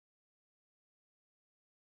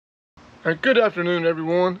Good afternoon,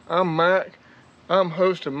 everyone. I'm Mack. I'm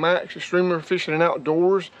host of Mack's Extreme Fishing and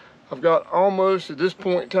Outdoors. I've got almost, at this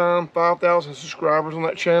point in time, 5,000 subscribers on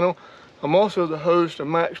that channel. I'm also the host of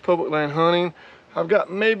Mack's Public Land Hunting. I've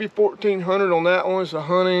got maybe 1,400 on that one. It's a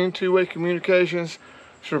hunting, two-way communications,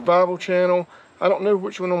 survival channel. I don't know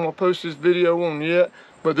which one I'm going to post this video on yet,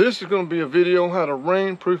 but this is going to be a video on how to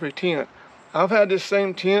rain-proof a tent. I've had this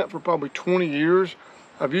same tent for probably 20 years.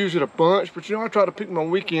 I've used it a bunch, but I try to pick my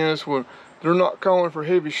weekends when they're not calling for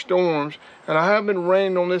heavy storms. And I have been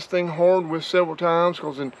rained on this thing hard with several times,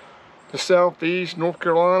 because in the southeast, North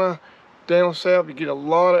Carolina, down south, you get a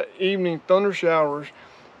lot of evening thunder showers.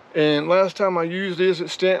 And last time I used this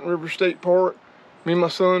at Stanton River State Park, me and my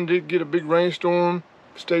son did get a big rainstorm,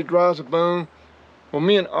 stayed dry as a bone. Well,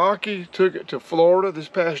 me and Aki took it to Florida this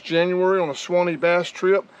past January on a Swanee bass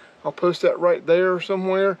trip. I'll post that right there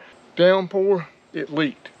somewhere. Downpour. It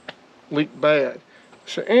leaked bad.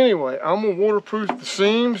 So anyway, I'm gonna waterproof the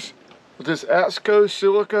seams with this Atsko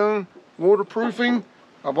Silicone waterproofing.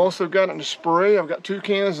 I've also got it in the spray. I've got 2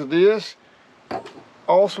 cans of this.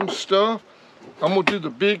 Awesome stuff. I'm gonna do the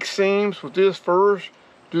big seams with this first,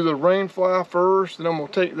 do the rain fly first, then I'm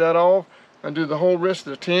gonna take that off and do the whole rest of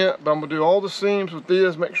the tent. But I'm gonna do all the seams with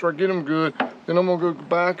this, make sure I get them good. Then I'm gonna go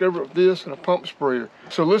back over it with this and a pump sprayer.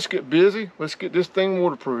 So let's get busy. Let's get this thing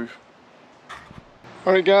waterproof.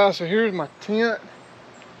 Alright guys, so here's my tent.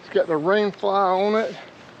 It's got the rain fly on it.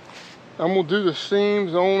 I'm gonna do the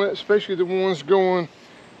seams on it, especially the ones going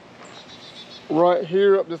right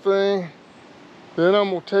here up the thing. Then I'm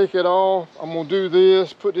gonna take it off. I'm gonna do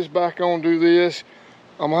this, put this back on, do this.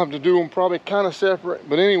 I'm gonna have to do them probably kind of separate.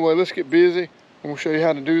 But anyway, let's get busy. I'm gonna show you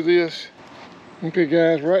how to do this. Okay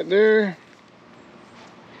guys, right there.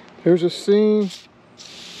 There's a seam.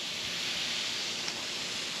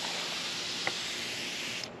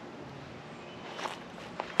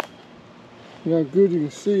 Not good you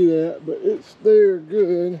can see that, but it's there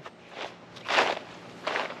good.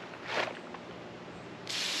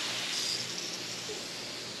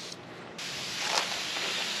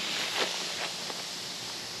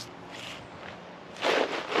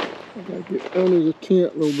 I gotta get under the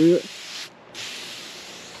tent a little bit.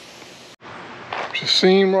 There's a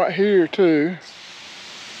seam right here too.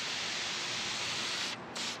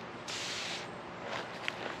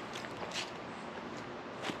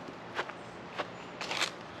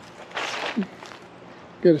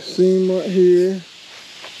 Got a seam right here,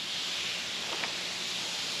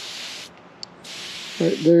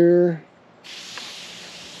 right there.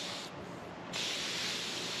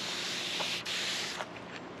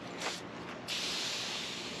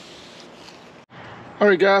 All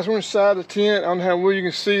right guys, we're inside the tent. I don't know how well you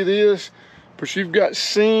can see this, but you've got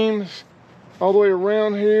seams all the way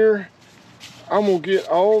around here. I'm gonna get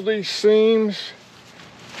all these seams.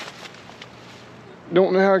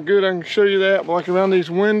 Don't know how good I can show you that, but like around these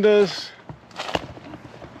windows.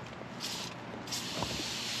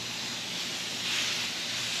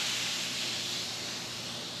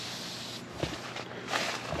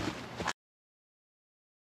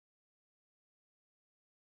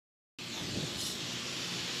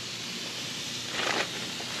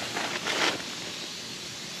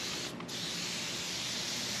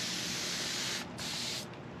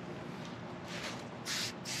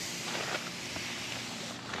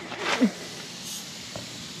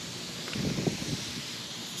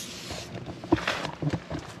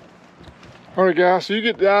 All right guys, so you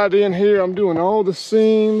get the idea in here. I'm doing all the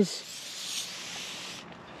seams,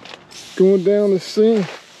 going down the seam.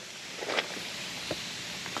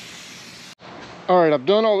 All right, I've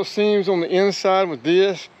done all the seams on the inside with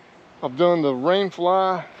this. I've done the rain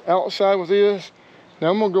fly outside with this.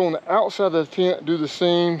 Now I'm gonna go on the outside of the tent, do the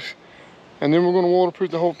seams, and then we're gonna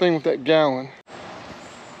waterproof the whole thing with that gallon.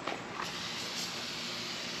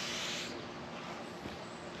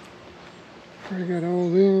 I got all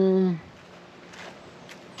them.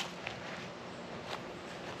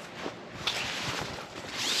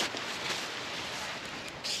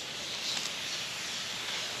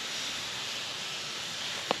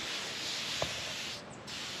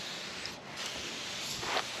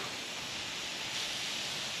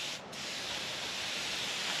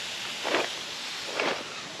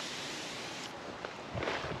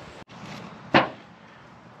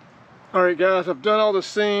 All right guys, I've done all the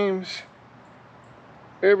seams.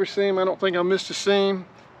 Every seam, I don't think I missed a seam.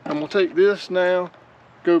 I'm gonna take this now,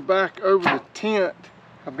 go back over the tent.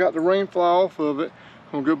 I've got the rain fly off of it.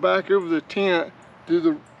 I'm gonna go back over the tent, do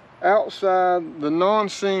the outside, the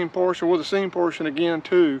non-seam portion, with the seam portion again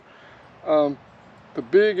too. The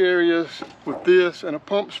big areas with this and a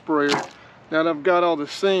pump sprayer. Now that I've got all the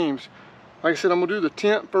seams, Like I said, I'm gonna do the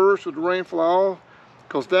tent first with the rain fly off,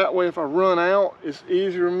 because that way if I run out, it's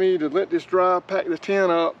easier for me to let this dry, pack the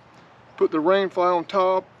tent up, put the rain fly on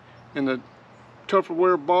top, and the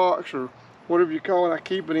Tupperware box or whatever you call it, I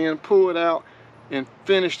keep it in, pull it out, and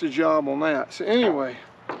finish the job on that. So anyway,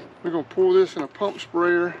 we're gonna pour this in a pump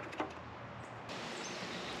sprayer.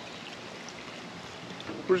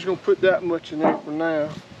 We're just gonna put that much in there for now.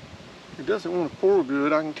 It doesn't want to pour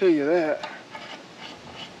good, I can tell you that.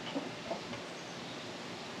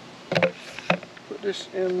 Put this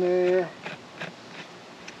in there.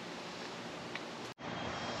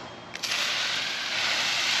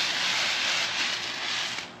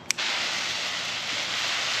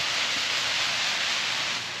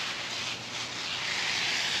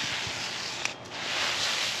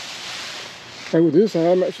 And with this,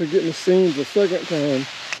 I'm actually getting the seams the second time.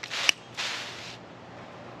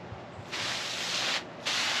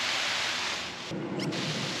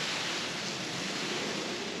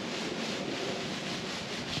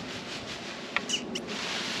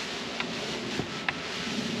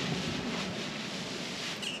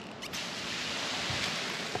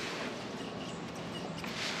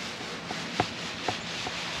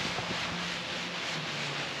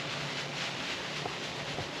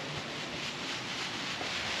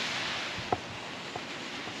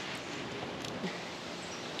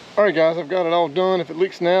 Alright guys, I've got it all done. If it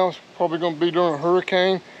leaks now, it's probably going to be during a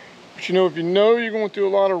hurricane. But you know, if you know you're going through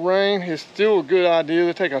a lot of rain, it's still a good idea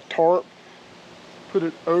to take a tarp, put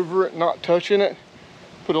it over it, not touching it.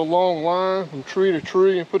 Put a long line from tree to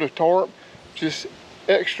tree and put a tarp. Just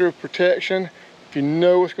extra protection if you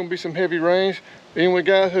know it's going to be some heavy rains. But anyway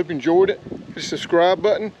guys, hope you enjoyed it. Hit the subscribe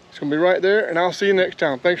button. It's going to be right there, and I'll see you next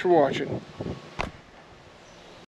time. Thanks for watching.